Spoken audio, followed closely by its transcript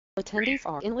Attendees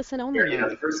are in listen-only You know,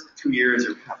 the first 2 years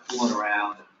are kind of fooling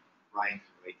around, and Ryan can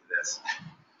relate to this.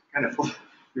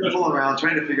 You're fooling around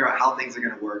trying to figure out how things are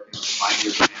going to work in a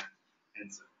 5-year plan.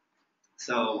 And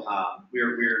so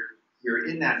we're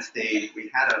in that stage. We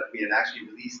had actually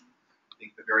released, I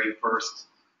think, the very first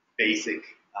basic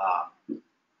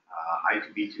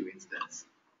i2b2 instance,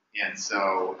 and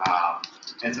so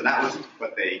that was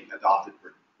what they adopted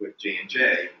with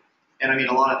J&J. And I mean,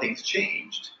 a lot of things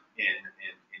changed in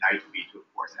i2b2,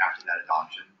 of course, after that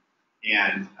adoption,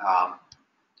 and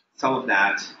some of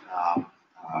that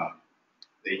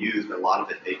they used, a lot of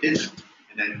it they didn't.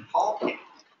 And then Paul came,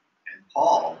 and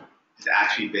Paul has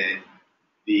actually been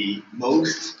the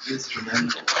most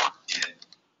instrumental in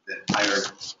the entire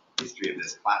history of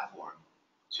this platform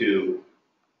to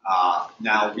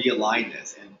now realign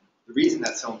this. And the reason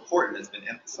that's so important has been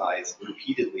emphasized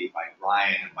repeatedly by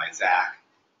Brian and by Zach.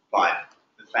 But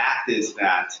the fact is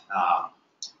that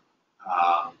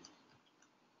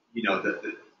you know,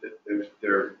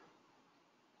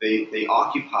 they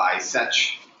occupy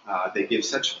such, they give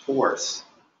such force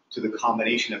to the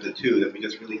combination of the two that we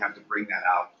just really have to bring that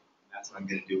out. And that's what I'm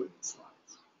going to do in these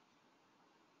slides.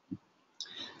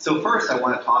 So first, I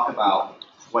want to talk about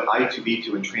what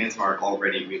i2b2 and tranSMART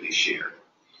already really share.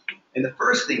 And the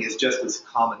first thing is just this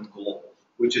common goal,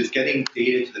 which is getting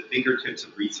data to the fingertips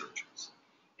of researchers.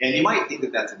 And you might think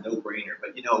that that's a no-brainer,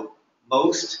 but you know,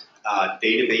 most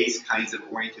database kinds of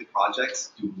oriented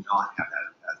projects do not have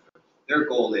that as their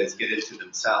goal. Is get it to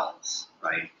themselves,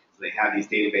 right? So they have these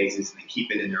databases and they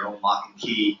keep it in their own lock and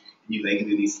key, and they can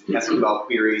do these SQL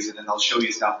queries, and then they'll show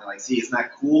you stuff, and they're like, see, isn't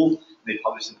that cool? And they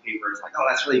publish some papers like, oh,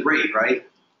 that's really great, right?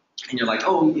 And you're like,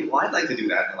 oh, well, I'd like to do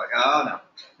that. And they're like, oh, no.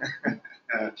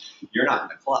 You're not in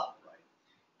the club, right?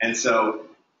 And so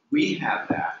we have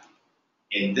that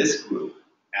in this group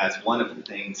as one of the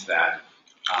things that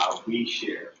we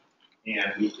share.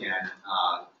 And we can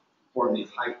form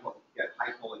these get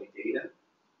high-quality data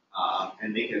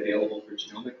and make it available for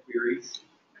genomic queries.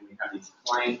 And we have these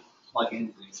client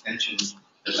plugins and extensions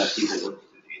that let people work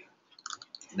with the data.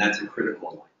 And that's a critical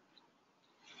one.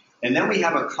 And then we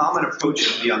have a common approach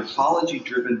to the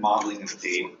ontology-driven modeling of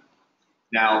data.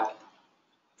 Now,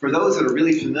 for those that are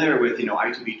really familiar with, you know,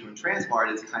 i2b2 and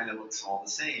tranSMART, it kind of looks all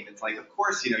the same. It's like, of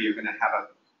course, you know, you're going to have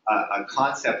a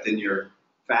concept in your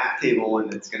fact table,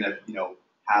 and it's going to, you know,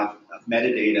 have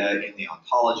metadata in the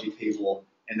ontology table,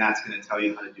 and that's going to tell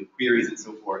you how to do queries and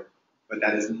so forth. But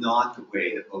that is not the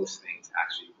way that most things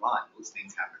actually run. Most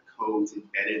things have the codes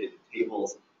embedded in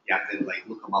tables. You have to like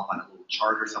look them up on a little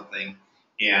chart or something,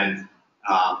 and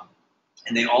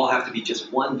they all have to be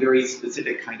just one very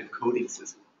specific kind of coding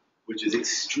system, which is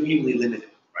extremely limited,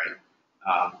 right?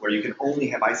 Where you can only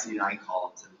have ICD-9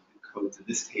 columns and codes in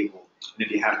this table, and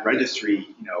if you have registry,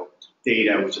 you know,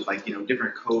 data, which is like, you know,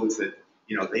 different codes that,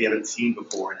 you know, they haven't seen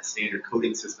before in a standard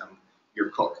coding system, you're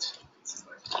cooked.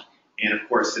 And of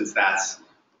course, since that's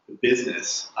the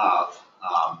business of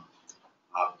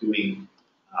doing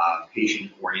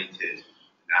patient-oriented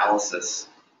analysis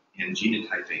and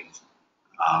genotyping,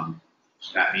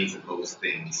 that means that those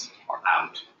things are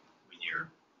out when you're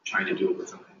trying to do it with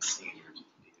something standard.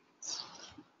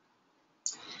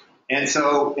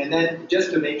 And then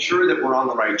just to make sure that we're on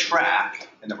the right track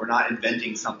and that we're not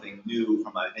inventing something new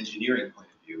from an engineering point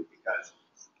of view, because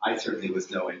I certainly was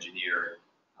no engineer.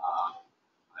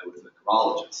 I was a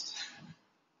neurologist.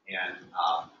 And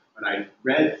but I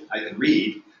can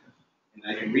read, and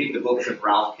I can read the books of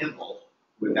Ralph Kimball,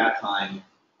 who at that time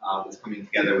was coming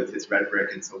together with his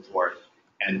rhetoric and so forth,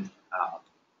 and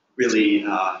really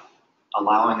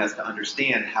allowing us to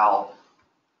understand how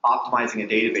optimizing a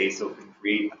database so it can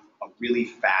create a really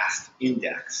fast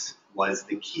index was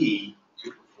the key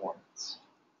to performance.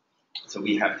 So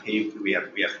we have the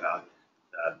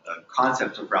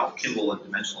concept of Ralph Kimball and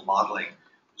dimensional modeling,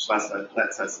 which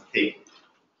lets us take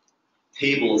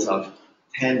tables of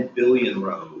 10 billion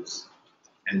rows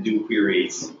and do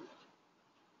queries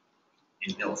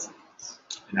in milliseconds.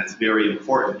 And that's very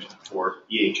important for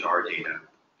EHR data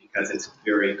because it's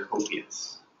very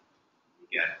copious.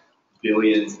 You get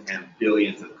billions and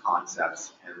billions of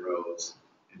concepts and rows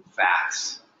and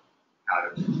facts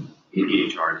out of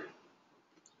EHR data.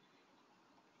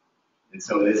 And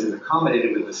so this is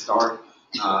accommodated with the STAR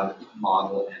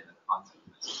model and the concept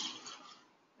list.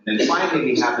 And then finally,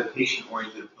 we have the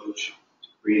patient-oriented approach to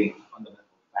creating a fundamental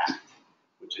fact,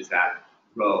 which is that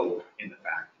row in the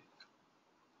fact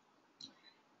table.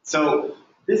 So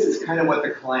this is kind of what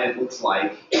the client looks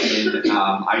like in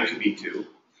i2b2.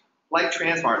 Like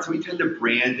tranSMART, so we tend to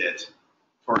brand it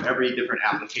for every different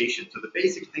application. So the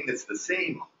basic thing that's the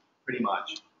same, pretty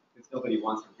much, because nobody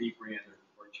wants to rebrand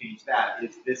or change that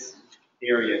is this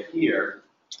area here,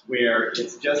 where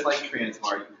it's just like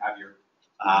tranSMART. You have your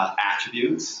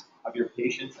attributes of your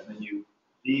patients, and then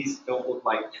these don't look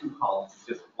like two columns, it's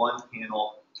just one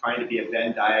panel trying to be a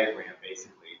Venn diagram,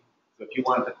 basically. So if you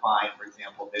wanted to find, for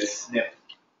example, this SNP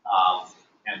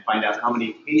and find out how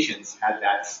many patients had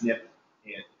that SNP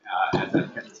as a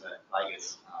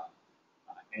heterozygous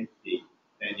entity,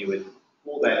 then you would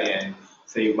pull that in,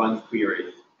 say run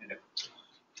query, and it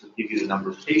will give you the number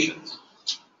of patients.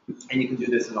 And you can do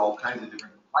this in all kinds of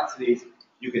different complexities.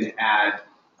 You can add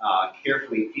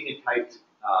carefully phenotyped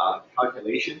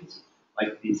calculations,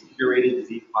 like these curated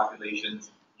disease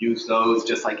populations. Use those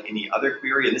just like any other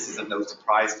query, and this is of no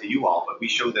surprise to you all, but we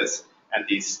show this at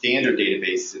these standard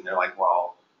databases, and they're like,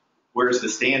 well, where's the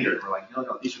standard? And we're like,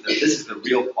 no, this is the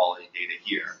real quality data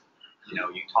here. You know,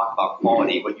 you talk about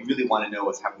quality, what you really want to know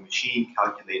is have a machine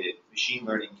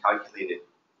learning calculated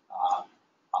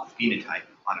phenotype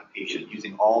on a patient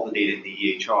using all the data in the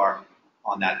EHR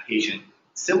on that patient,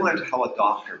 similar to how a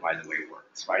doctor, by the way,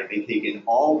 works, right? They take in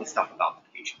all the stuff about the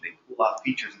patient. They pull out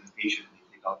features of the patient, and they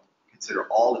consider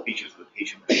all the features of the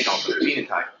patient when they come up with a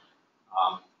phenotype.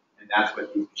 And that's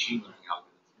what these machine learning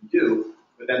algorithms can do.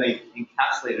 But then they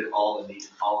encapsulate it all in these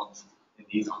columns, in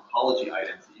these oncology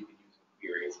items that you can use in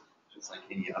queries, just like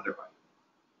any other item.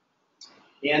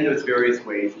 And there's various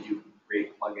ways that you can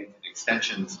create plugins and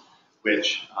extensions,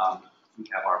 which we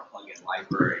have our plugin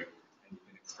library, and you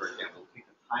can, for example, take a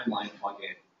timeline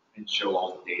plugin and show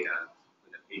all the data for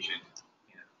the patient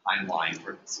in a timeline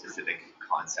for specific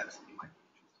concepts that you might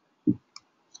be interested in.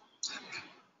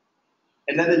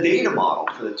 And then the data model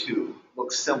for the two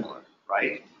looks similar,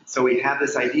 right? So we have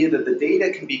this idea that the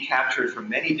data can be captured from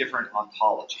many different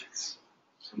ontologies.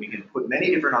 And we can put many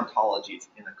different ontologies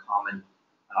in a common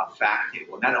fact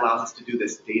table. And that allows us to do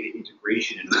this data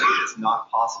integration in a way that's not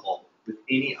possible with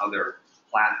any other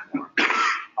platform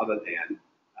other than,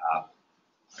 I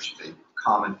should say,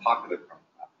 common popular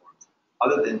platforms,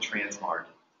 other than tranSMART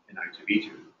and i2b2.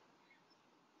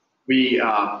 We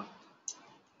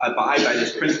abide by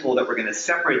this principle that we're going to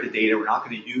separate the data. We're not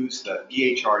going to use the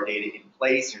EHR data in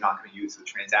place. You're not going to use the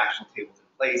transactional tables in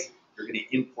place. You're going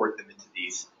to import them into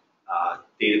these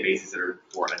databases that are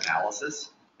for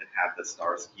analysis that have the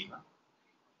star schema.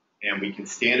 And we can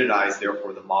standardize,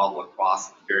 therefore, the model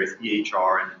across various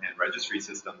EHR and registry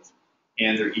systems,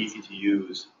 and they're easy to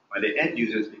use by the end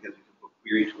users because we can put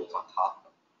query tools on top of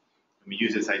them. And we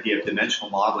use this idea of dimensional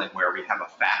modeling where we have a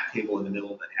fact table in the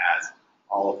middle that has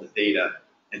all of the data,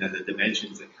 and then the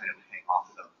dimensions that kind of hang off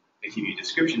of them. They give you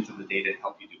descriptions of the data and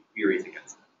help you do queries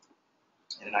against them.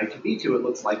 And in i2b2, it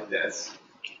looks like this.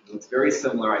 It looks very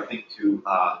similar, I think, to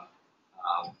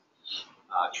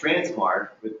tranSMART,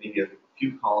 with maybe a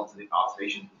few columns in the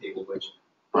observation table, which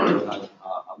are a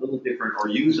little different, or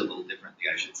used a little differently,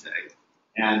 I should say.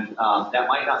 And that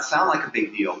might not sound like a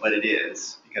big deal, but it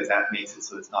is, because that makes it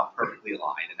so it's not perfectly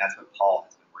aligned. And that's what Paul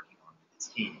has been working on with his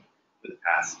team for the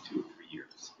past 2 or 3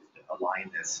 years, is to align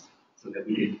this so that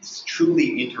we can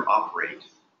truly interoperate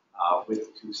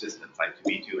with two systems, like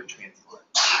i2b2 and tranSMART,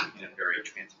 in a very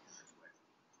transparent way.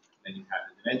 Then you have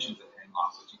the dimensions that hang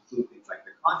off, which include things like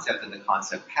the concept and the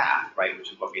concept path, right,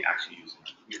 which is what we actually use in our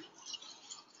query.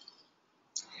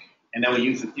 And then we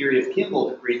use the theory of Kimball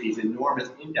to create these enormous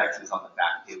indexes on the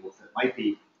fact tables that might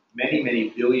be many, many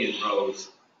billion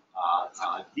rows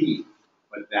deep,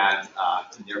 but that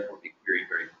can therefore be queried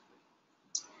very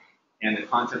quickly. And the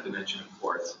concept dimension, of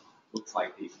course, looks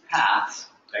like these paths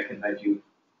that can let you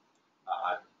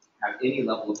have any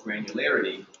level of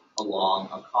granularity along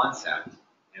a concept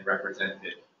and represent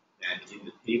it then in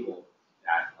the table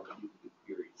that allows you to do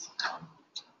queries,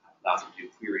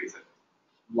 of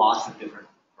lots of different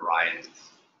varieties.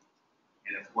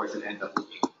 And of course, it ends up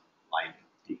looking like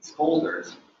these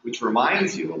folders, which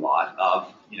reminds you a lot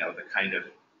of, the kind of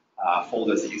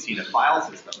folders that you see in a file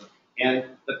system. And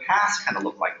the paths kind of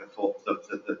look like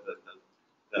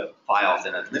the files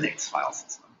in a Linux file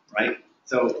system, right?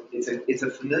 So it's a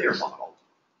familiar model,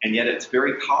 and yet it's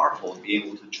very powerful in being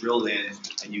able to drill in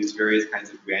and use various kinds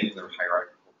of granular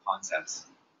hierarchical concepts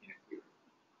in a query.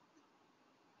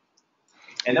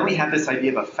 And then we have this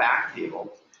idea of a fact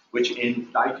table, which in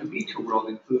the i2b2 world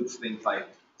includes things like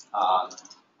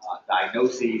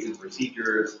diagnoses and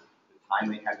procedures, the time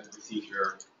they had the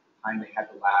procedure, the time they had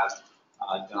the lab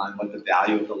done, what the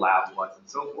value of the lab was, and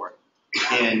so forth.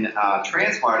 In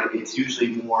tranSMART, it's usually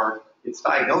more, it's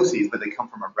diagnoses, but they come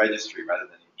from a registry rather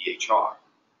than an EHR.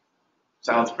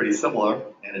 Sounds pretty similar,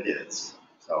 and it is.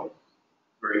 So,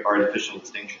 very artificial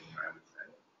distinction here, I would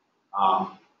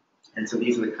say. And so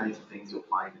these are the kinds of things you'll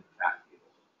find in the fact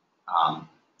table.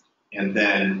 And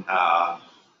then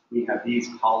we have these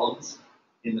columns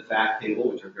in the fact table,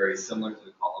 which are very similar to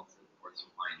the columns that, of course,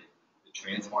 you find in the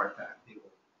tranSMART fact table.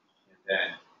 And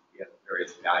then we have the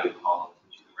various value columns,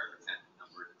 which either represent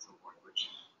numbers and so forth, which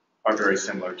are very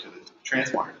similar to the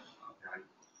tranSMART value.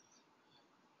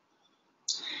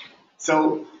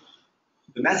 So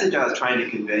the message I was trying to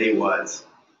convey was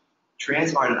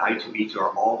tranSMART and i2b2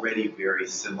 are already very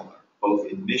similar, both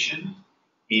in mission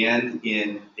and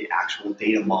in the actual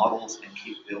data models and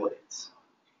capabilities.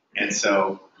 And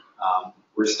so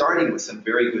we're starting with some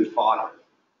very good fodder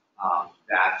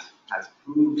that has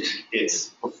proved its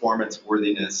performance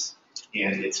worthiness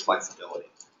and its flexibility.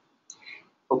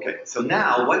 Okay, so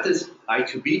now what does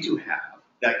i2b2 have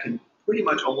that can pretty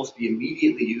much almost be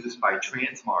immediately used by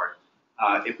tranSMART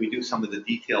if we do some of the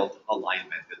detailed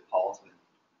alignment that Paul's been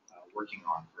working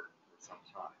on for some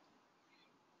time?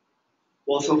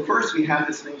 Well, so first we have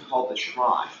this thing called the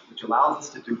Shrine, which allows us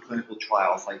to do clinical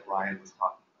trials like Brian was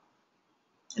talking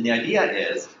about. And the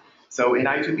idea is, so in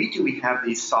i2b2 we have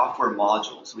these software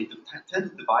modules. We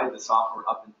tend to divide the software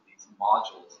up into these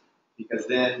modules because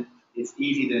then it's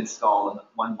easy to install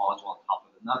one module on top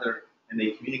of another, and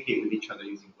they communicate with each other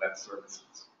using web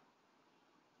services.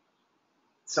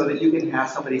 So that you can have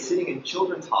somebody sitting in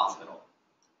children's hospital,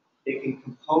 it can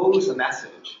compose a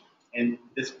message, and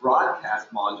this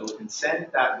broadcast module can send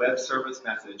that web service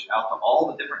message out to all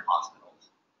the different hospitals.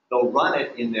 They'll run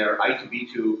it in their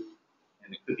i2b2,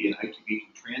 and it could be an i2b2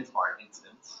 tranSMART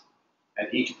instance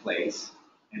at each place,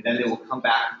 and then they will come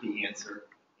back with the answer,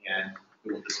 and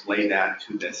it will display that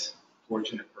to this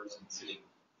fortunate person sitting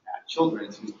at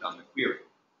Children's who's done the query.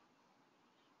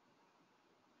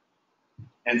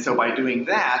 And so by doing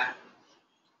that,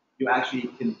 you actually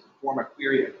can perform a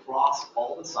query across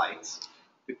all the sites.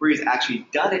 The query is actually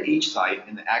done at each site,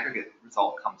 and the aggregate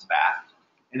result comes back.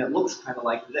 And it looks kind of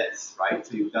like this, right?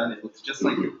 So you've done, it looks just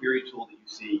like the query tool that you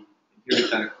see. And here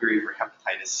we've done a query for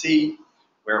hepatitis C,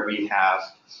 where we have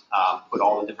put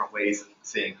all the different ways of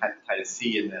saying hepatitis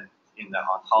C in the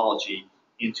ontology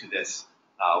into this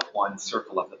one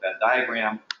circle of the Venn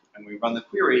diagram. And when we run the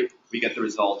query, we get the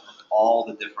result of all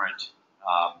the different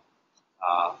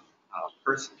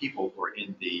people who are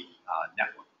in the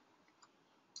network.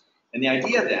 And the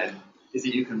idea then is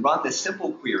that you can run this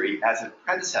simple query as a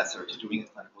predecessor to doing a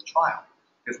clinical trial,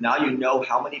 because now you know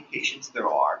how many patients there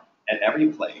are at every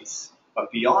place, but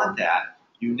beyond that,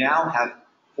 you now have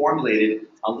formulated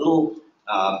a little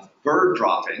bird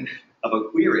dropping of a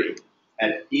query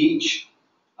at each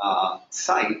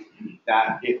site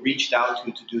that it reached out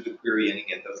to do the query and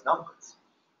get those numbers.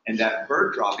 And that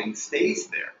bird dropping stays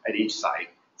there at each site,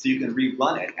 so you can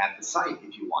rerun it at the site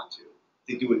if you want to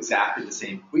do exactly the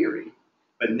same query.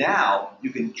 But now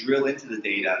you can drill into the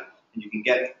data and you can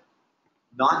get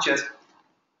not just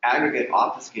aggregate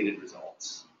obfuscated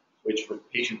results, which for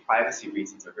patient privacy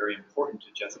reasons are very important to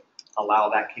just allow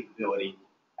that capability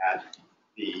at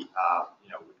the,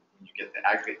 when you get the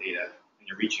aggregate data and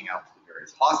you're reaching out to the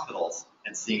various hospitals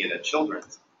and seeing it at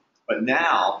Children's. But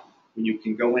now, when you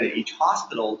can go in at each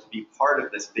hospital to be part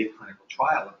of this big clinical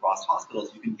trial across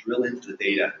hospitals, you can drill into the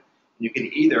data. And you can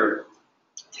either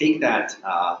take that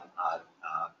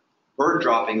bird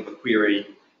dropping of a query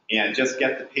and just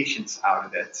get the patients out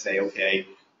of it, say, okay,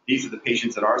 these are the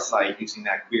patients at our site using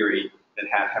that query that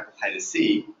have hepatitis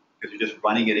C, because you're just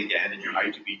running it again in your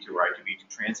i2b2 or i2b2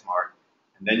 tranSMART,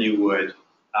 and then you would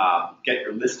get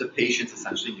your list of patients,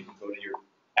 essentially. You can go to your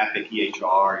Epic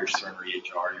EHR, your Cerner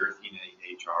EHR, your Athena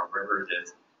EHR, wherever it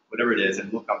is, whatever it is,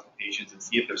 and look up the patients and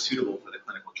see if they're suitable for the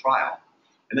clinical trial.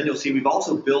 And then you'll see we've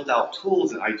also built out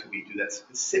tools in i2b2 that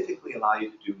specifically allow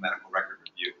you to do medical record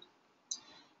review.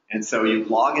 And so you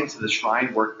log into the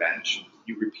Shrine workbench,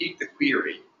 you repeat the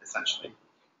query, essentially,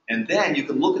 and then you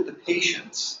can look at the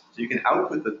patients. So you can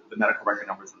output the medical record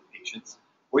numbers of the patients,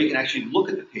 or you can actually look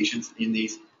at the patients in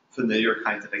these familiar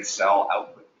kinds of Excel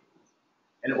output.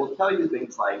 And it will tell you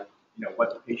things like,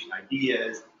 what the patient ID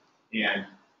is, and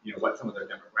what some of their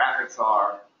demographics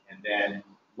are, and then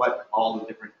what all the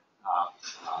different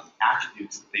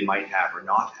attributes that they might have or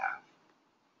not have.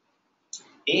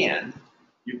 And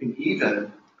you can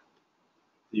even,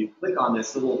 you click on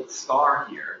this little star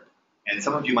here, and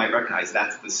some of you might recognize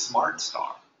that's the SMART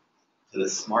star, to the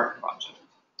SMART project.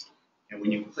 And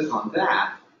when you click on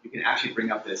that, you can actually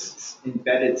bring up this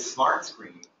embedded SMART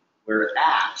screen where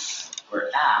apps,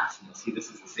 and you'll see this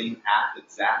is the same app that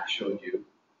Zach showed you,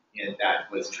 and that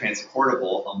was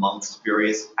transportable amongst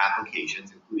various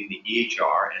applications, including the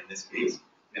EHR, and in this case,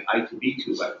 an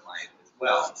i2b2 web client as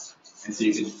well. And so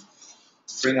you can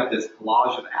bring up this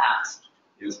collage of apps.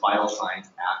 There's Vital Signs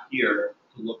app here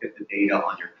to look at the data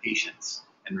on your patients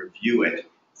and review it,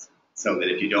 so that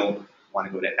if you don't want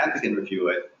to go to Epic and review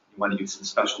it, you want to use some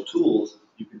special tools,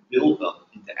 you can build them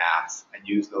into apps and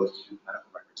use those to do medical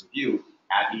record review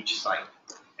at each site.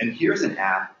 And here's an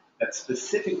app that's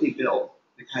specifically built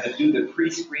to kind of do the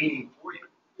pre-screening for you.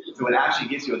 So it actually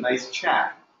gives you a nice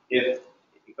check if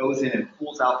it goes in and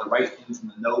pulls out the right things in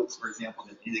the notes, for example,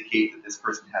 that indicate that this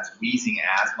person has wheezing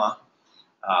asthma.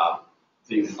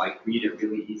 So you can like read it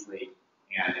really easily,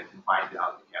 and it can find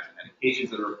out if you have the medications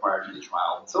that are required for the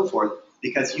trial and so forth,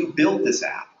 because you built this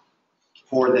app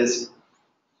for this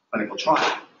clinical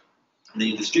trial, and then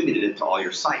you distributed it to all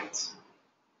your sites.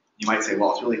 You might say,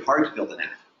 well, it's really hard to build an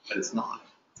app, but it's not.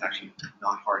 It's actually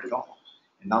not hard at all.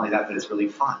 And not only that, but it's really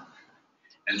fun.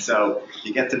 And so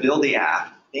you get to build the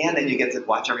app, and then you get to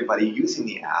watch everybody using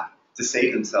the app to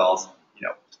save themselves,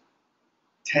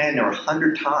 10 or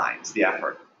 100 times the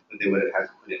effort that they would have had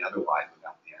to put in otherwise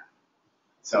without the app.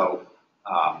 So,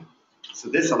 so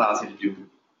this allows you to do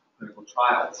clinical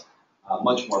trials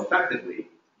much more effectively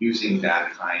using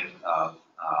that kind of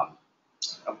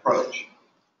approach.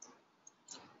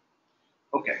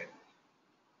 Okay.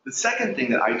 The second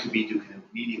thing that i2b2 can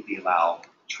immediately allow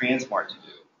tranSMART to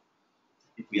do,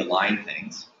 if we align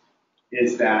things,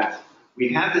 is that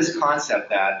we have this concept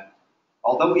that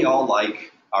although we all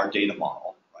like our data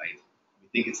model, right, we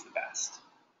think it's the best,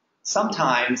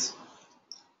 sometimes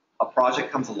a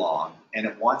project comes along and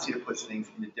it wants you to put things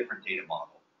in a different data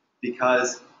model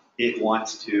because it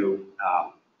wants to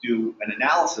do an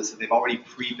analysis that they've already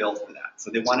pre-built for that.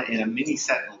 So they want it in a mini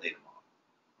Sentinel data model,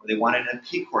 or they want it in a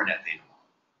pCoreNet data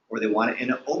model, or they want it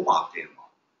in an OMOP data model.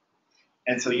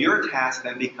 And so your task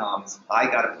then becomes, I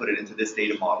got to put it into this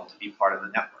data model to be part of the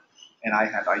network. And I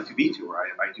have i2b2, or I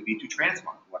have i2b2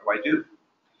 tranSMART. What do I do?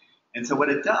 And so what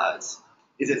it does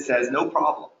is it says, no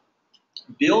problem.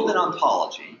 Build an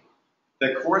ontology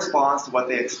that corresponds to what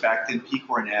they expect in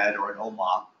pCoreNet or an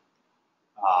OMOP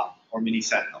or mini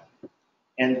Sentinel.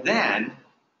 And then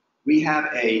we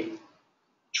have a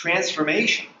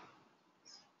transformation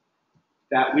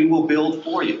that we will build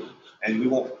for you. And we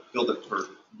won't build it for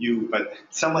you, but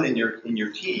someone in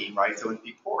your team, right? So in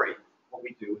pCore, what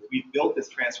we do is we built this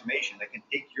transformation that can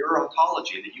take your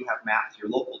ontology that you have mapped to your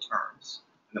local terms,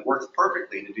 and it works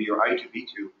perfectly to do your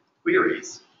i2b2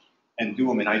 queries and do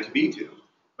them in i2b2.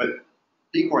 But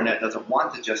pCoreNet doesn't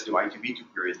want to just do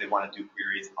i2b2 queries. They want to do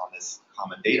queries on this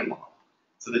common data model.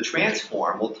 So the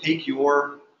transform will take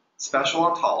your special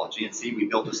ontology, and see, we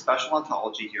built a special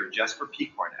ontology here just for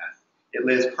pCoreNet. It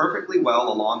lives perfectly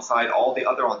well alongside all the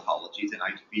other ontologies in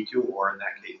i2b2, or in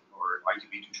that case, or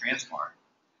i2b2 tranSMART.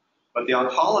 But the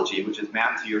ontology, which is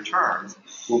mapped to your terms,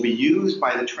 will be used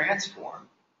by the transform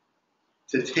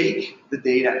to take the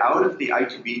data out of the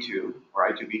i2b2 or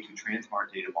i2b2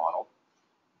 tranSMART data model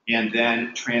and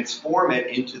then transform it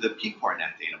into the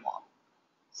pCoreNet data model,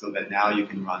 so that now you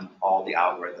can run all the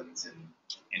algorithms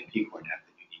in pCoreNet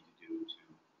that you need to do to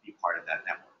be part of that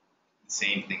network. The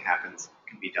same thing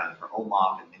can be done for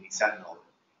OMOP and mini Sentinel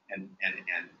and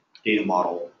data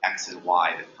model X and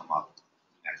Y that come up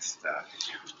next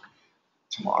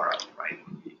tomorrow, right?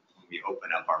 When we open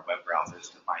up our web browsers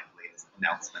to find the latest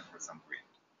announcement for some grant.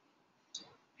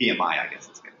 PMI, I guess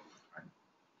it's good, right?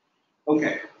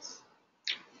 Okay.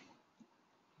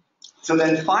 So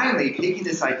then finally, taking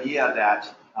this idea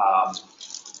that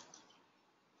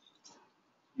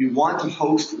you want to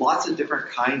host lots of different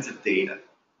kinds of data,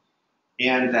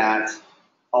 and that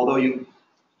although you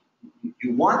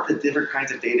want the different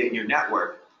kinds of data in your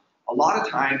network, a lot of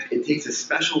times it takes a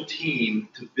special team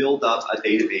to build up a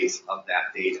database of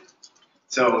that data.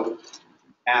 So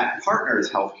at Partners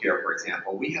Healthcare, for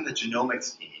example, we have a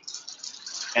genomics team,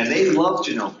 and they love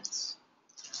genomics,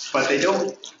 but they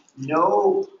don't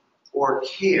know or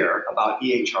care about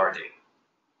EHR data.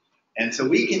 And so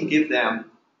we can give them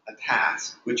a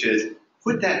task, which is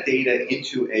put that data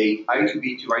into a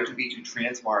i2b2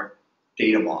 tranSMART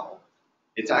data model.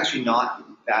 It's actually not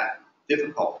that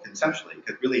difficult conceptually,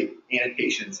 because really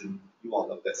annotations, and you all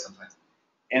know this sometimes,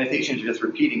 annotations are just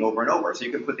repeating over and over. So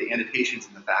you can put the annotations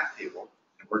in the fact table.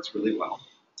 It works really well.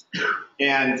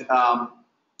 And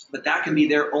but that can be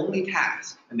their only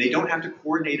task, and they don't have to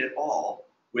coordinate at all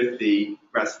with the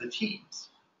rest of the teams.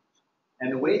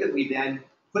 And the way that we then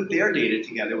put their data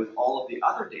together with all of the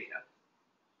other data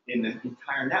in the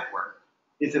entire network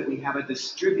is that we have a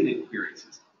distributed query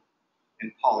system.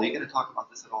 And Paul, are you going to talk about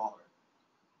this at all?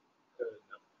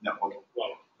 No. No, okay.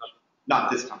 Well,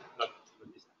 not this time.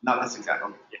 Not this exact.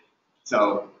 Okay. Yeah.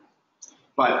 So,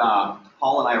 but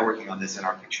Paul and I are working on this in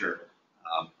our picture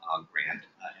grant,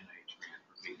 NIH grant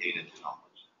for big data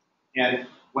knowledge. And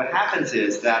what happens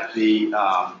is that the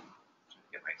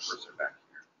get my cursor back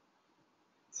here.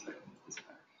 So I can move this back.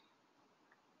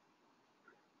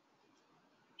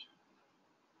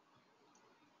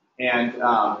 And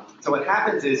so what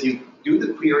happens is you do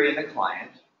the query in the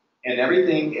client, and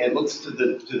everything, it looks to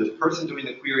the person doing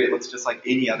the query, it looks just like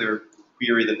any other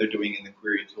query that they're doing in the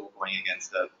query tool going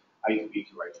against the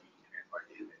i2b2 or i2b2 tranSMART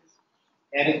database.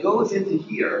 And it goes into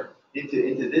here,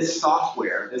 into this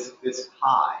software, this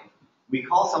hive. We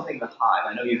call something the hive.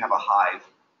 I know you have a hive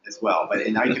as well, but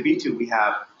in i2b2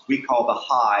 we call the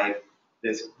hive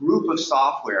this group of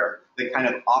software that kind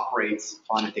of operates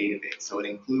on a database. So it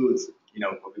includes,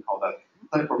 what we call the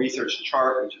clinical research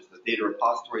chart, which is the data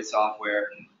repository software.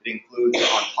 It includes the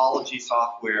ontology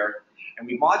software, and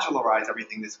we modularize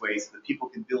everything this way so that people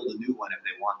can build a new one if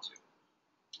they want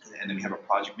to. And then we have a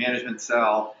project management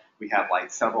cell. We have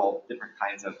like several different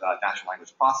kinds of natural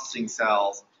language processing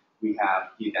cells. We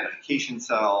have the identification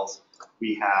cells.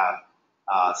 We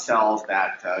have cells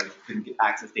that can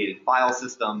access data in file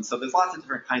systems. So there's lots of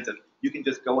different kinds of, you can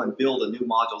just go and build a new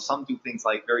module. Some do things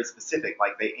like very specific,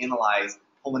 like they analyze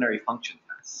pulmonary function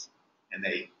tests. And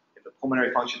if the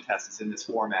pulmonary function test is in this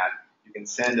format, you can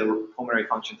send a pulmonary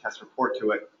function test report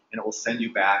to it, and it will send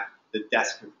you back the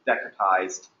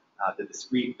decretized, the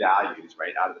discrete values,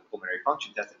 right, out of the pulmonary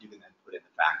function test that you can then put in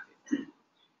the fact table.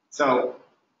 So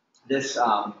this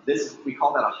we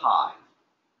call that a hive.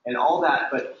 And all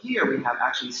that, but here we have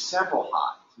actually several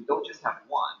hives. We don't just have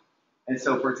one. And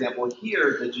so, for example,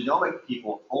 here the genomic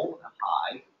people own a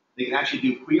hive. They can actually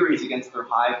do queries against their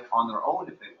hive on their own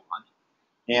if they want.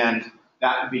 And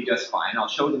that would be just fine. I'll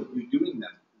show them you doing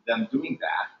them doing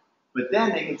that. But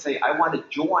then they can say, I want to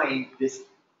join this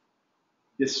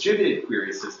distributed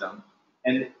query system,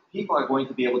 and people are going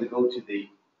to be able to go to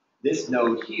this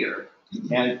node here,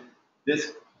 and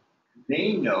this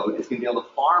main node is going to be able to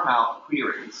farm out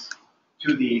queries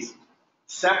to these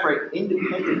separate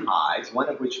independent hives, one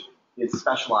of which is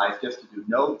specialized just to do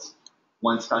notes,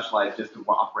 one specialized just to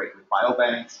operate with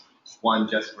biobanks, one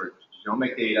just for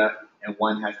genomic data, and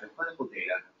one has the clinical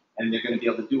data. And they're going to be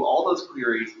able to do all those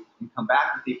queries and come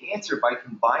back with the answer by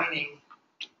combining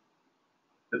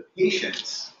the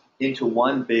patients into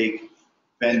one big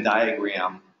Venn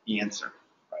diagram answer.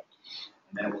 Right?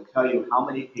 And then it will tell you how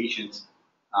many patients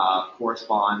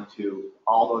correspond to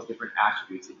all those different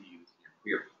attributes that you use in your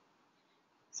query.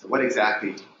 So what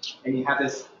exactly, and you have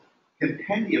this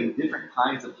compendium of different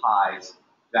kinds of hives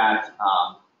that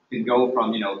can go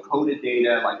from, coded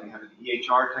data, like we have in the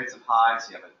EHR types of hives,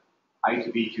 you have an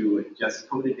i2b2 with just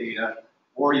coded data,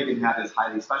 or you can have this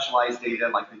highly specialized data,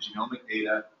 like the genomic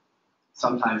data.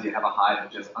 Sometimes you have a hive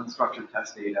of just unstructured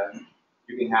test data.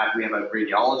 We have a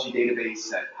radiology database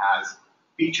that has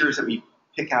features that we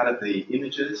pick out of the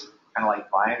images, kind of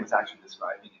like Brian was actually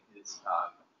describing in his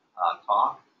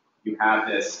talk. You have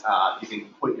this, you can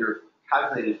put your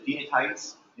calculated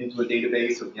phenotypes into a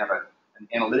database. So if you have an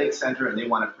analytics center and they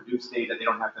want to produce data, they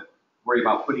don't have to worry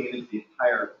about putting it into the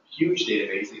entire huge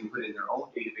database. They can put it in their own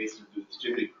database and do a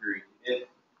distributed query to it.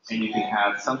 And you can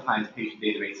have sometimes patient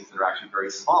databases that are actually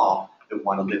very small that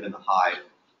want to live in the hive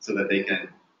so that they can,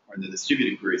 or in the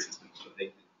distributed query system, so that they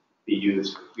can be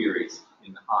used for queries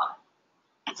in the hive.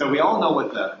 So we all know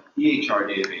what the EHR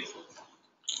database looks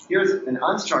like. Here's an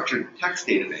unstructured text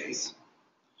database.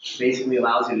 Basically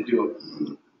allows you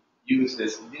to use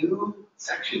this new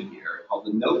section here called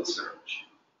the note search.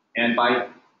 And by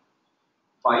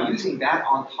using that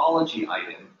ontology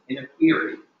item in a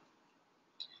query,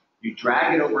 you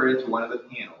drag it over into one of the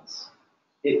panels.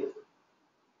 It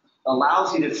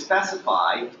allows you to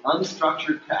specify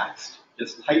unstructured text,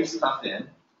 just type stuff in,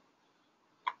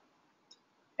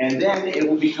 and then it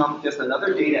will become just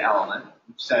another data element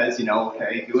which says,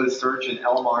 okay, do a search in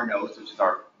LMR notes, which is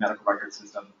our medical record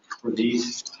system, for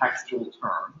these textual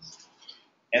terms.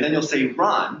 And then you'll say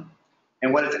run.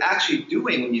 And what it's actually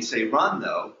doing when you say run,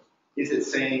 though, is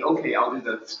it's saying, okay, I'll do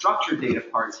the structured data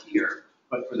parts here,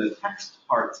 but for the text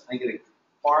parts, I'm going to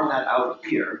farm that out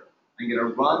here. I'm going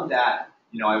to run that,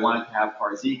 I want it to have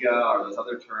Farxiga or those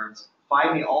other terms.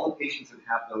 Find me all the patients that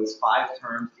have those 5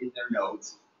 terms in their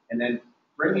notes, and then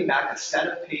bring me back a set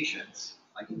of patients,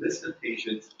 like a list of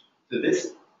patients, to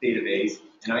this database,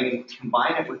 and I'm going to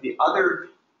combine it with the other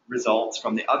results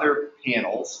from the other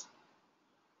panels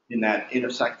in that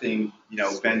intersecting,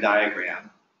 Venn diagram,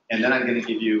 and then I'm going to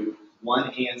give you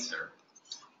one answer,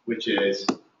 which is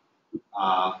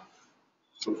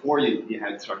before you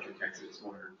had structured text, it was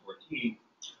 414,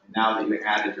 and now that you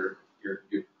added your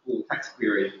full text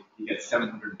query, you get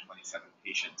 727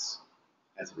 patients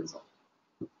as a result.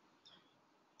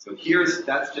 So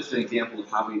that's just an example of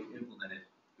how we've implemented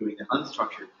doing the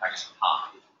unstructured text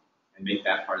hive and make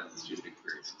that part of the distributed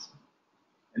query system.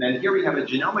 And then here we have a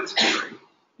genomics query. And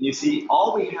you see,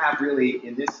 all we have really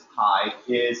in this hive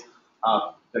is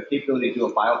the capability to do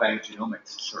a biobank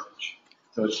genomics search.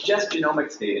 So it's just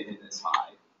genomics data in this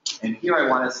hive. And here I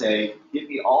want to say, give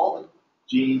me all the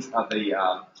genes of the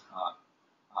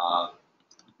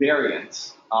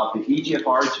variants of the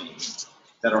EGFR gene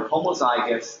that are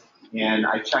homozygous, and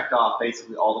I checked off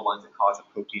basically all the ones that cause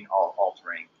a protein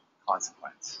altering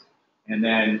consequence. And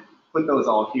then put those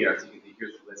all here. So you can see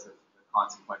here's the list of the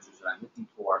consequences that I'm looking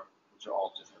for, which are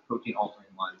all just the protein altering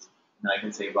ones. And then I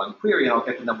can say run query, and I'll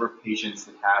get the number of patients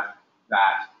that have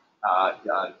that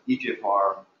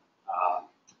EGFR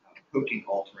protein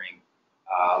altering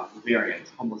variant,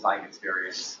 homozygous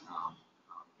variants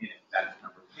in it. That's the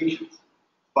number of patients.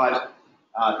 But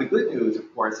the good news,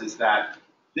 of course, is that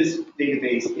this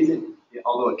database isn't,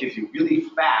 although it gives you really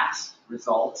fast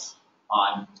results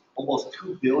on almost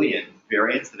 2 billion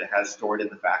variants that it has stored in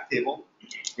the fact table,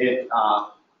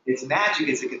 its magic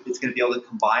is it's going to be able to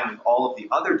combine with all of the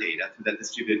other data through that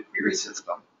distributed query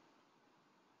system,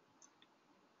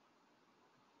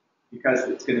 because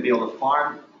it's going to be able to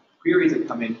farm queries that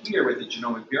come in here with the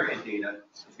genomic variant data.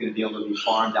 It's going to be able to be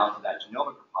farmed out to that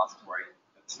genomic repository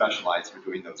that's specialized for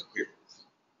doing those queries.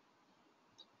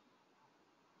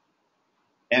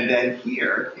 And then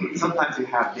here, sometimes you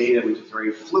have data which is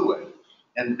very fluid.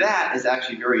 And that is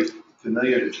actually very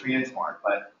familiar to tranSMART,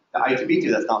 but the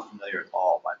i2b2, that's not familiar at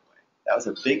all, by the way. That was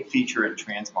a big feature in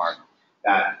tranSMART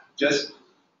that just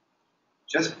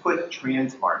put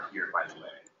tranSMART here, by the way.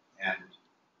 And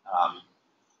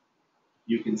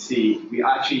you can see,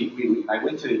 I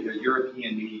went to a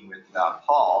European meeting with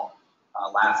Paul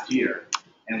last year,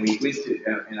 and we listed,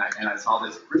 and I saw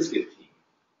this brisket team.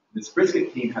 This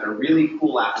brisket team had a really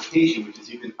cool application, which is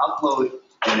you can upload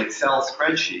an Excel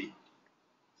spreadsheet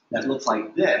that looks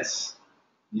like this.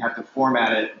 You have to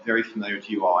format it, very familiar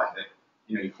to you all, I think.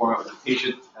 You format with the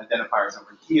patient identifiers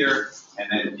over here, and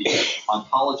then the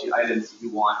ontology items you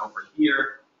want over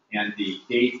here, and the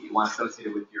date you want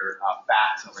associated with your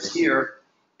facts over here.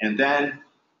 And then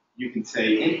you can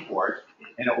say import,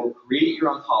 and it will create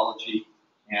your ontology,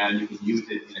 and you can use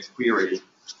it in a query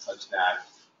such that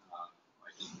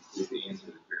is the answer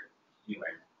to the query. Anyway,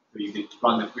 so you can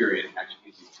run the query and it actually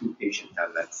gives you 2 patients out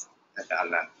of that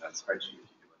spreadsheet if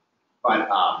you do it. But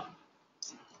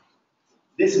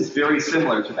this is very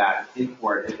similar to that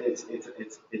import.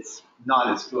 It's not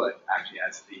as good actually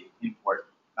as the import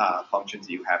functions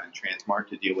you have in tranSMART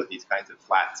to deal with these kinds of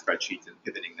flat spreadsheets and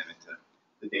pivoting them into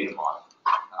the data model.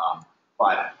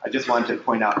 But I just wanted to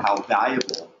point out how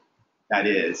valuable that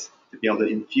is to be able to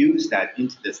infuse that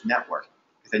into this network.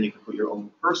 Then you can put your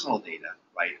own personal data,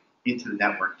 right, into the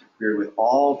network to query with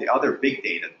all the other big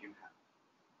data that you have.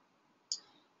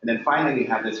 And then finally, we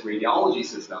have this radiology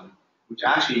system, which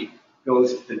actually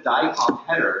goes to the DICOM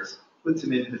headers, puts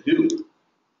them in Hadoop,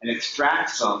 and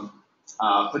extracts them,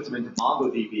 puts them into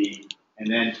MongoDB, and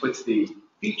then puts the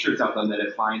features of them that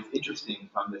it finds interesting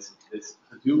from this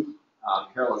Hadoop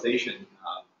parallelization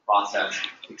process,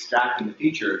 extracting the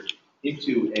features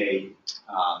into a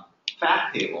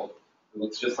fact table. It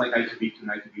looks just like i2b2 and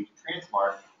i2b2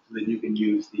 tranSMART, so that you can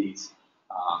use these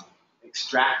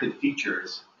extracted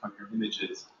features from your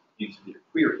images into your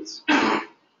queries.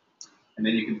 And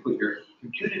then you can put your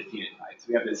computed phenotypes.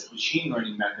 We have this machine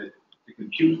learning method to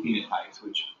compute phenotypes,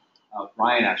 which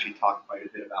Brian actually talked quite a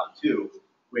bit about too,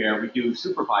 where we do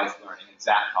supervised learning, and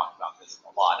Zach talked about this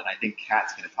a lot, and I think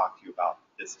Kat's going to talk to you about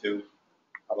this too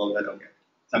a little bit. Okay.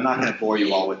 So I'm not going to bore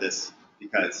you all with this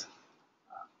because,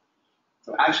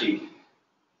 so actually,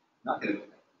 not gonna.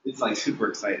 It's like super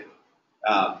exciting.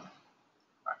 Right.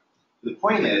 The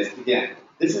point is, again,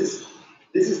 this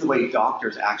is the way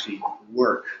doctors actually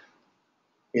work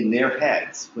in their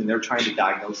heads when they're trying to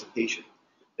diagnose a patient.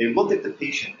 They look at the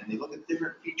patient and they look at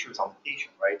different features on the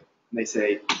patient, right? And they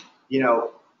say,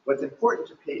 what's important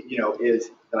to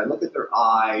is that I look at their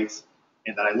eyes,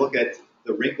 and that I look at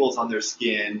the wrinkles on their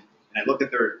skin, and I look at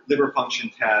their liver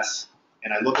function tests,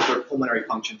 and I look at their pulmonary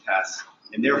function tests.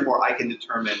 And therefore, I can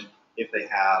determine if they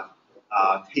have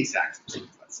Tay-Sachs disease,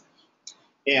 let's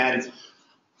say. And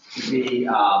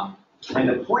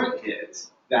the point is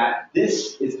that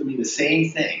this is going to be the same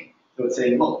thing. So it's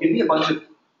saying, look, give me a bunch of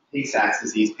Tay-Sachs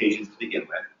disease patients to begin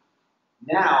with.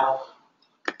 Now,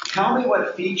 tell me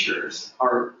what features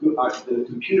the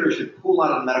computer should pull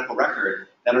out of the medical record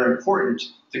that are important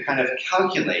to kind of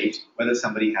calculate whether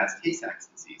somebody has Tay-Sachs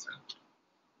disease or not.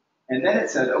 And then it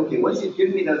says, okay, once you've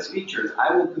given me those features,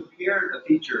 I will compare the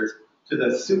features to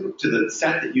the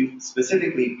set that you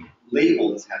specifically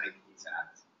labeled as having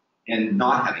Tay-Sachs and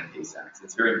not having Tay-Sachs.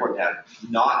 It's very important to have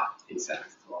not Tay-Sachs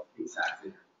as well as Tay-Sachs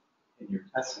in your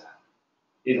test set.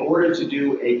 In order to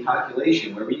do a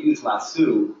calculation where we use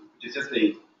lasso, which is just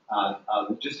a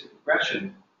logistic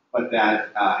regression but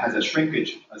that has a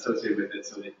shrinkage associated with it,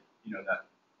 so that that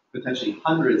potentially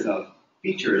hundreds of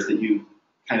features that you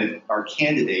kind of are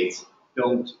candidates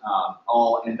don't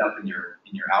all end up in your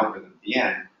algorithm at the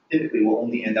end. Typically, we'll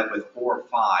only end up with 4 or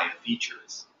 5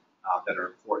 features that are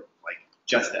important, like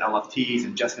just the LFTs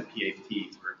and just the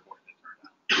PFTs are important to turn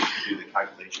out to do the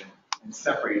calculation and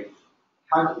separate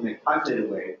in a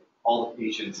calculated way all the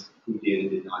patients whose data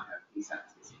did not have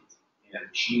ASAP's disease in a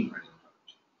machine learning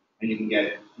approach. And you can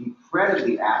get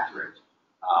incredibly accurate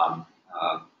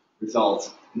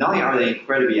results. Not only are they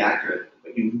incredibly accurate,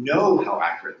 but you know how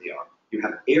accurate they are. You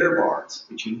have error bars,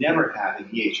 which you never have in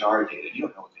EHR data. You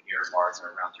don't know what the error bars are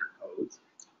around your codes.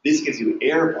 This gives you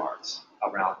error bars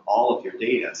around all of your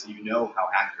data, so you know how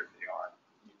accurate they are.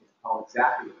 You can tell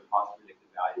exactly what the cost predicted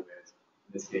value is.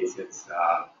 In this case, it's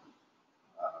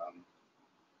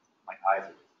my eyes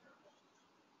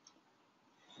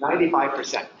are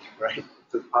 95%, right?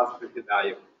 So the cost predicted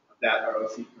value of that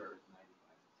ROC curve is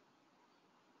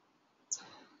 95%.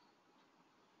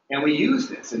 And we use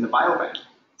this in the biobank.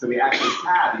 So we actually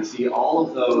have, you see, all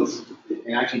of those,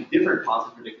 and actually different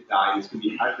positive predicted values can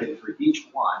be calculated for each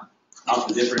one of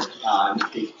the different, in this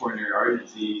case, coronary artery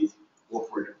disease or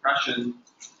for depression.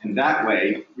 And that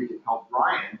way, we can help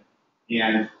Brian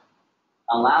and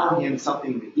allow him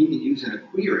something that he can use in a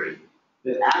query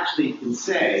that actually can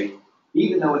say,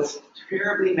 even though it's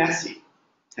terribly messy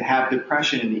to have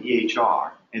depression in the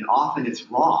EHR, and often it's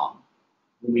wrong,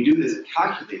 when we do this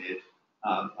calculated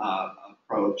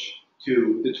approach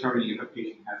to determining if a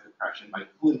patient has depression by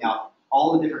pulling out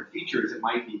all the different features that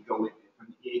might be going from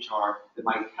the EHR that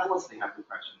might tell us they have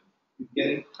depression, you can get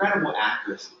incredible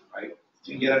accuracy, right?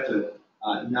 So you can get up to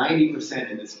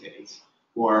 90% in this case,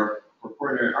 or for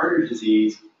coronary artery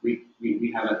disease, we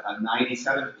have a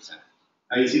 97%.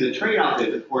 Now you see the trade-off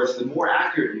is, of course, the more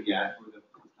accurate you get, or the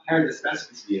higher the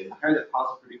specificity is, the higher the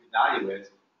positive predicted value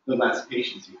is, the less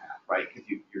patients you have, right? Because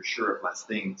you're sure of less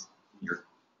things when you're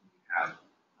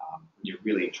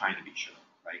really trying to be sure,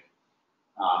 right?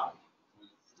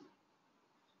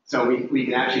 So we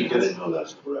can actually just... I didn't know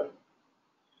that's correct.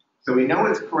 So we know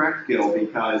it's correct, Gil,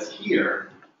 because here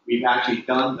we've actually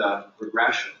done the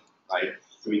regression, right?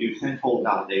 So we do tenfold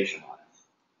validation on it.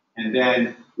 And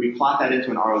then we plot that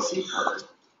into an ROC curve,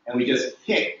 and we just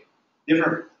pick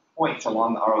different points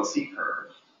along the ROC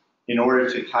curve in order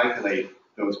to calculate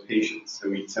those patients.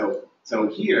 So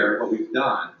here, what we've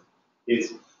done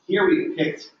is here we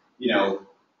picked,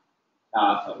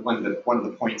 one of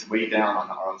the points way down on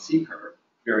the ROC curve,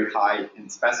 very high in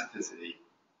specificity,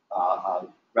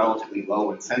 relatively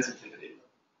low in sensitivity,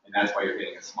 and that's why you're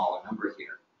getting a smaller number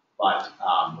here. But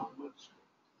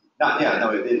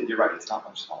you're right. It's not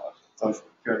much smaller, so it's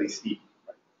fairly steep.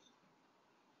 Right?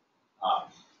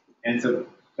 And so,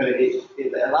 but it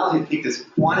allows you to take this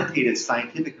quantitative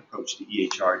scientific approach to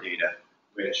EHR data,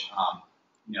 which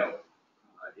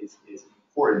is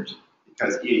important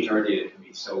because EHR data can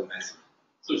be so messy.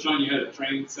 So Shawn, you had a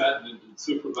training set and then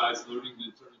supervised learning,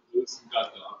 then turned it loose and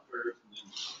got the up curve, and then.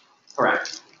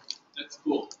 Correct. That's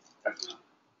cool.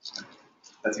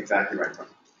 That's exactly right.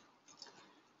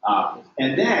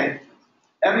 And then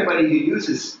everybody who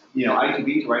uses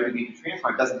i2b2 or i2b2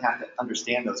 tranSMART doesn't have to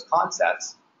understand those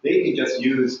concepts. They can just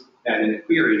use that in a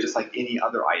query just like any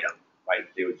other item, right?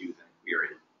 They would use in a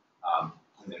query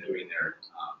when they're doing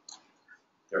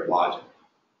their logic.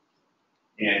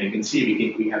 And you can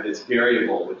see we have this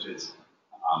variable which is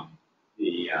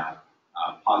the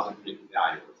positive predicted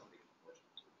value or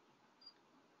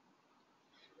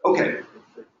something. Okay.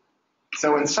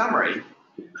 So in summary,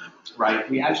 right,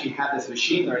 we actually have this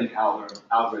machine learning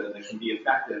algorithm that can be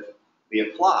effectively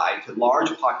applied to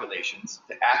large populations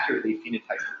to accurately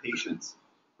phenotype the patients,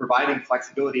 providing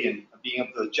flexibility and being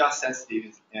able to adjust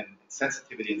sensitivity and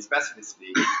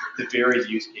specificity to various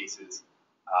use cases,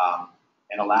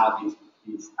 and allow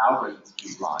these algorithms to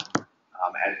be run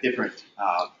at different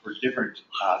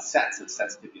sets of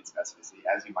sensitivity and specificity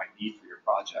as you might need for your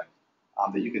project,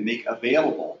 that you can make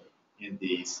available in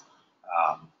these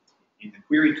in the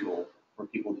query tool for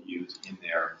people to use in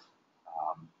their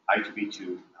i2b2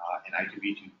 and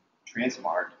i2b2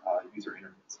 tranSMART user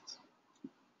interfaces.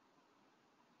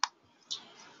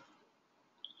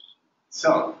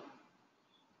 So,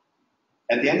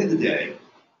 at the end of the day,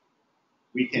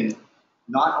 we can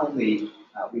not only,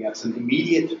 we have some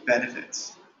immediate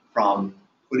benefits from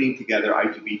putting together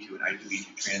i2b2 and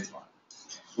i2b2 tranSMART.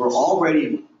 We're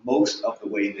already most of the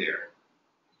way there.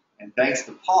 And thanks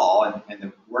to Paul and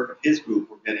the work of his group,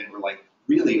 we're like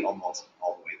really almost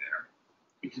all the way there.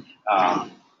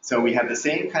 So we have the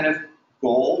same kind of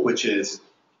goal, which is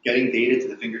getting data to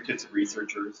the fingertips of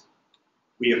researchers.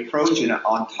 We approach an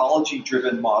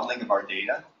ontology-driven modeling of our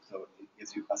data, so it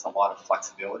gives us a lot of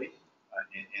flexibility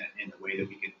in the way that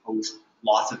we can host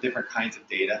lots of different kinds of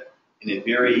data in a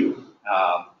very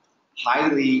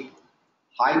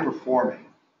high-performing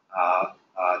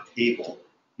table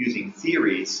using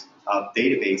theories of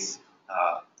database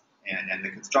and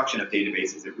the construction of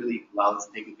databases that really allows us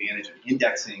to take advantage of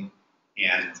indexing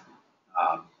and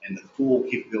the full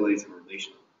capabilities of a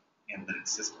relational analytics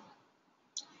system.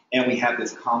 And we have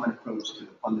this common approach to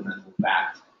the fundamental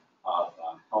fact of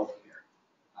healthcare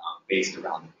based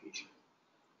around the patient.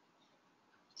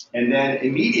 And then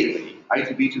immediately,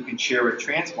 i2b2 can share with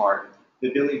tranSMART the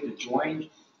ability to join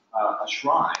a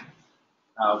shrine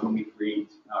when we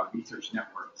create research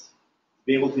networks. To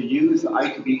be able to use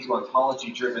i2b2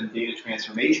 ontology-driven data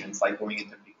transformations like going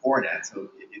into PCORNet. So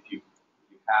if you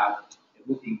have it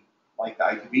looking like the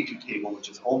i2b2 table, which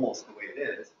is almost the way it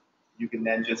is, you can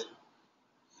then just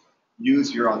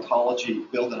use your ontology,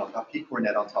 build a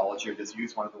PCORNet ontology, or just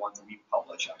use one of the ones that we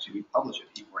publish. Actually, we publish a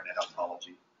PCORNet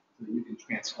ontology so that you can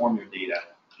transform your data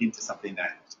into something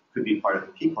that could be part of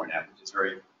the PCORNet, which is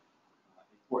very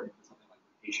important for something like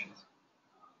the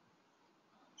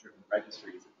patient-driven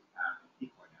registries that we have in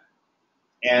PCORNet.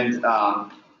 And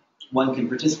one can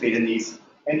participate in these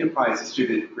enterprise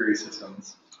distributed query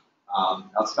systems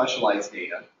of specialized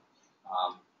data,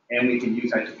 and we can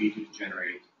use i2b2 to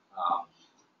generate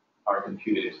our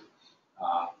computed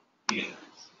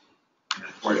phenotypes. And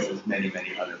of course, there's many,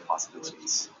 many other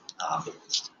possibilities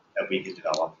that we could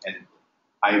develop. And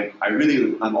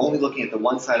I'm only looking at the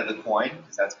one side of the coin,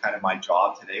 because that's kind of my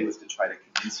job today, was to try to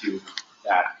convince you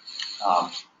that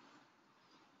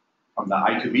from the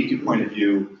i2b2 point of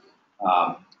view,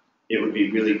 it would be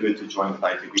really good to join with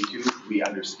i2b2. We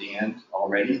understand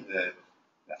already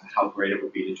how great it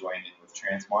would be to join in with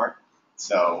tranSMART.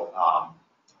 So,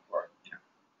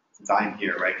 since I'm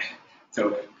here, right?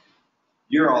 So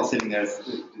you're all sitting there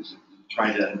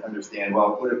trying to understand,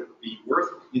 well, would it be worth,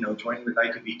 joining with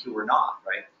i2b2 or not,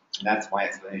 right? And that's my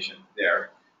explanation there.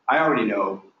 I already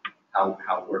know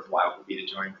how worthwhile it would be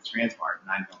to join with tranSMART, and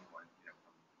I'm the only one, that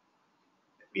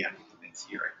we have to convince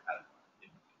here.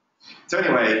 So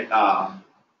anyway, I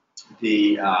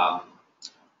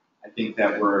think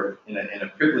that we're in a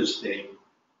privileged state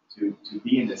to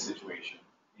be in this situation,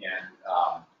 and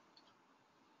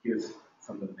here's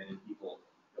some of the many people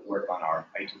that work on our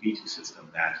i2b2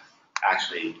 system that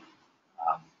actually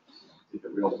did the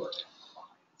real work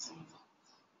behind the scenes.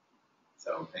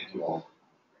 So thank you all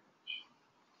very much.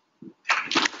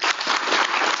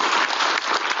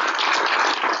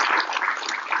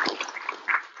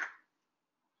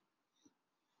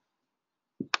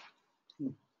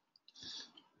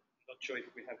 Not sure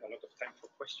if we have a lot of time for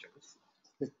questions.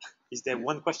 Is there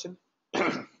one question?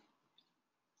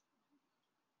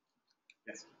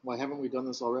 Yes. Why haven't we done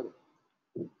this already?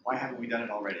 Why haven't we done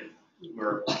it already?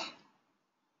 We're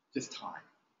just time.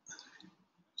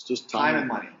 It's just Time and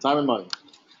money. Time and money.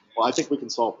 Well, I think we can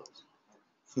solve this.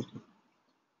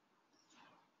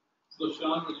 So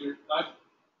Shawn,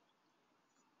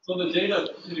 so the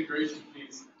data integration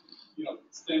piece,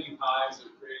 extending hives or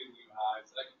creating new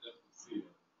hives, I can definitely see it.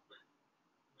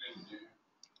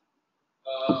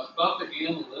 About the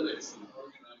analytics and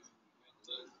organizing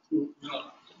the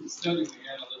analytics, extending the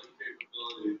analytic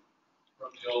capability from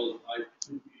the old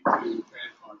i2b2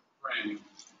 tranSMART frame.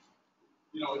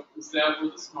 Is that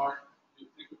with the SMART? You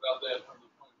think about that from the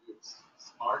point of view of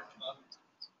SMART?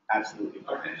 Absolutely.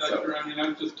 Architecture.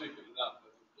 I'm just making it up.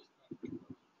 But I'm just trying to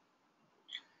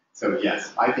So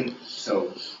yes, I think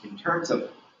so. In terms of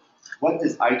what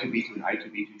does i2b2 and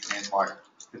i2b2 tranSMART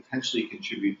potentially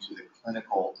contribute to the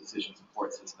clinical decision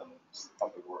support systems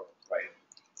of the world, right?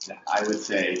 And I would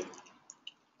say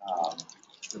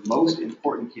the most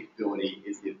important capability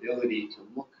is the ability to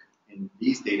look in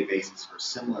these databases for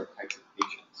similar types of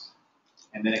patients,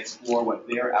 and then explore what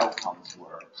their outcomes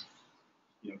were.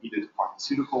 Either the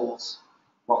pharmaceuticals,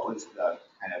 what was the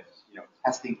kind of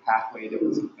testing pathway that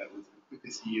was the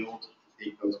quickest yield to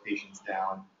take those patients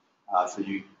down, so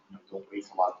you don't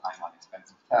waste a lot of time on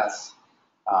expensive tests.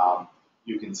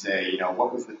 You can say,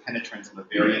 what was the penetrance of the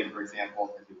variant, for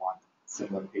example, if you want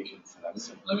similar patients that have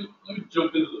similar. Let me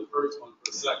jump into the first one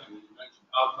for a second. You mentioned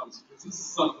outcomes, because this is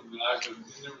something that I've been,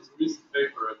 and there was a recent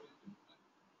paper, I think,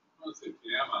 I want to say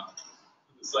JAMA,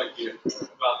 in the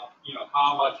psychiatric, about,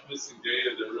 how much missing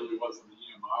data there really was in the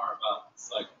EMR about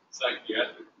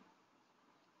psychiatric,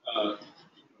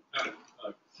 kind of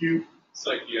acute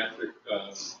psychiatric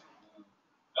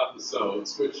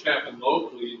episodes, which happen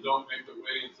locally and don't make their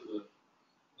way into the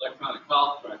electronic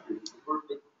health record. It's a work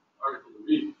article to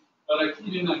read. But I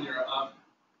keyed in on your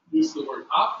use the word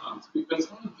outcomes, because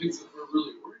one of the things that we're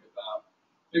really worried about,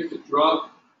 take the drug,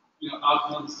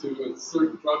 outcomes to a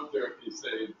certain drug therapy,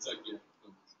 say, in psychiatric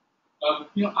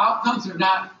illness. Outcomes are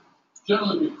not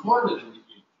generally recorded in the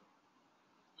EHR.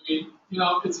 I mean,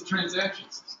 it's a transaction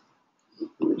system.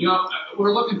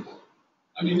 We're looking for it.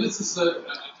 I mean, this is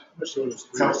Especially when it's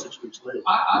 3 or 6 weeks later.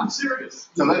 I'm serious.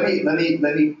 So let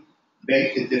me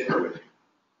beg to differ with you.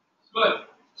 But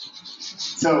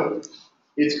So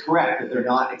it's correct that they're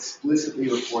not explicitly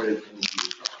reported in the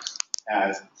EHR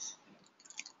as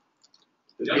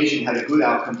the patient had a good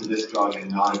outcome to this drug and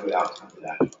not a good outcome to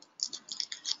that drug.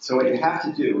 So what you have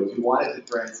to do, if you wanted to,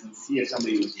 for instance, see if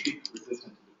somebody was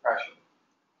treatment-resistant to depression,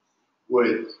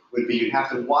 would be you'd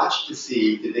have to watch to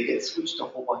see, did they get switched to a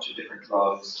whole bunch of different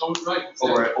drugs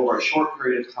over a short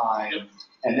period of time,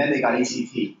 and then they got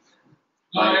ECT.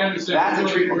 No, I understand.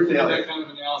 That's a treatment failure. That kind of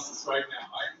analysis right now.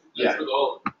 That's for the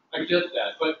whole. I get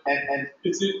that, but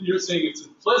you're saying it's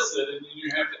implicit, and then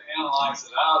you have to analyze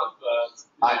it out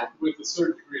of with a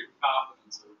certain degree of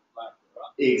confidence or lack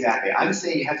thereof. Exactly. I'm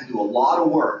saying you have to do a lot of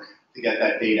work to get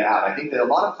that data out. I think that a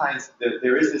lot of times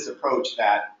there is this approach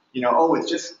that it's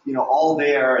just all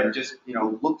there, and just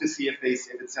look to see if it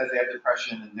says they have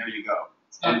depression, and there you go.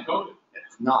 It's not coded.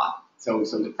 It's not. So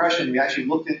depression, we actually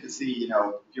looked in to see,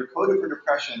 if you're coded for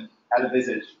depression at a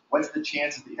visit, what's the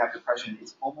chances that you have depression?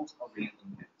 It's almost a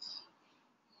random mix.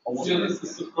 This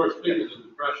is, of course, bigger than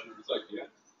depression or psychiatry.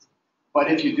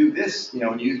 But if you do this, and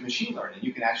you use machine learning,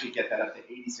 you can actually get that up to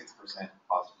 86% possibility.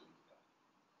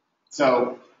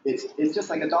 So it's just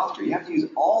like a doctor. You have to use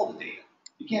all the data.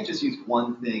 You can't just use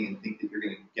one thing and think that you're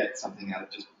going to get something out of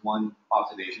just one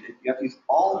observation. You have to use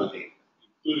all the data.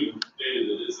 Including data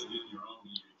that isn't in your own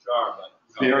EHR, but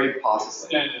very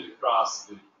possibly extended across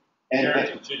the care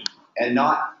continuum.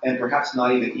 And perhaps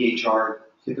not even EHR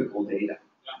typical data,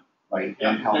 right?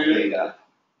 Yeah. Health data,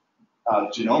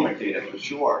 genomic data for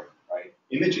sure, right?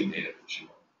 Imaging data for sure.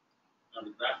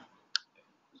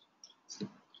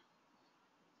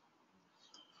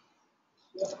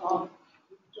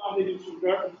 John, maybe some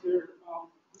reference there.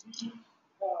 We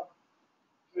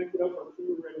connected up our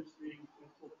tumor registry and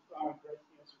focused on breast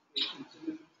cancer patients, and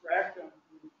then tracked them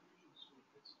through fusion suite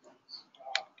instruments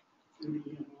through the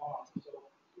EMR. So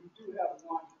we do have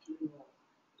longitudinal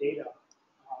data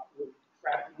with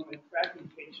tracking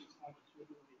patients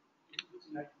longitudinally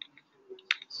using i2b2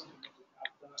 is something that we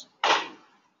have done.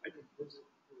 I could visit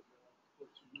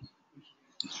with two institutions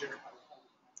and share how we're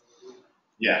doing.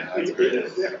 Yeah, that's great. You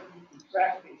can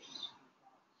track patients.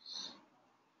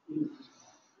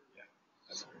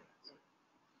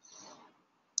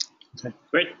 Okay,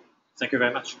 great. Thank you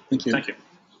very much. Thank you. Thank you.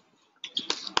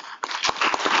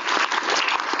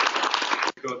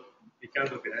 We got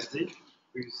Ricardo Velazzi,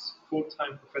 who is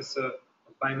full-time professor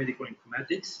of biomedical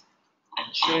informatics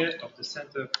and chair of the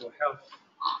Center for Health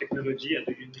Technology at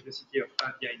the University of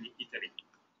Pavia in Italy.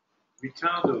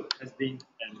 Ricardo has been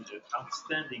an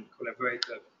outstanding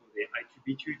collaborator for the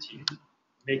i2b2 team,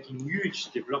 making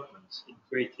huge developments in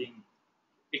creating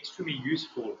extremely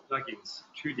useful plugins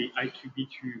to the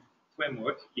i2b2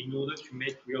 framework in order to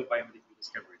make real biomedical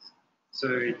discoveries. So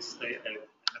it's an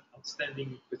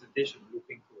outstanding presentation.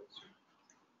 Looking forward to it.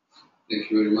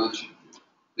 Thank you very much.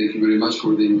 Thank you very much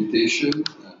for the invitation.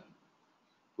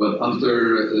 Well,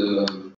 after